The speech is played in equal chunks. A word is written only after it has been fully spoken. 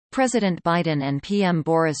President Biden and PM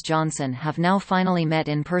Boris Johnson have now finally met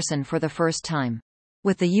in person for the first time,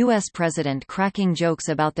 with the U.S. president cracking jokes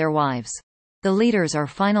about their wives. The leaders are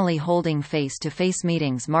finally holding face-to-face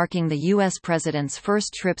meetings, marking the U.S. president's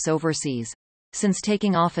first trips overseas since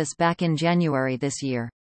taking office back in January this year.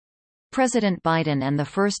 President Biden and the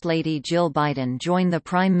First Lady Jill Biden joined the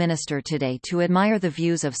Prime Minister today to admire the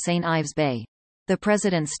views of St Ives Bay. The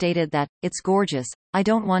president stated that, "It's gorgeous, I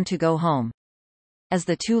don't want to go home." As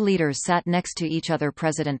the two leaders sat next to each other,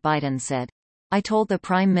 President Biden said, "I told the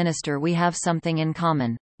Prime Minister we have something in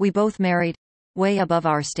common. We both married way above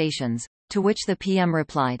our stations," to which the PM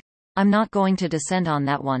replied, "I'm not going to dissent on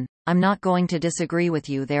that one. I'm not going to disagree with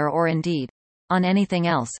you there or indeed on anything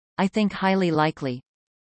else. I think highly likely."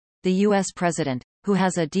 The U.S. president, who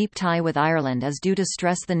has a deep tie with Ireland, is due to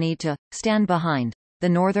stress the need to stand behind the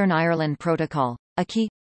Northern Ireland Protocol, a key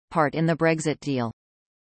part in the Brexit deal.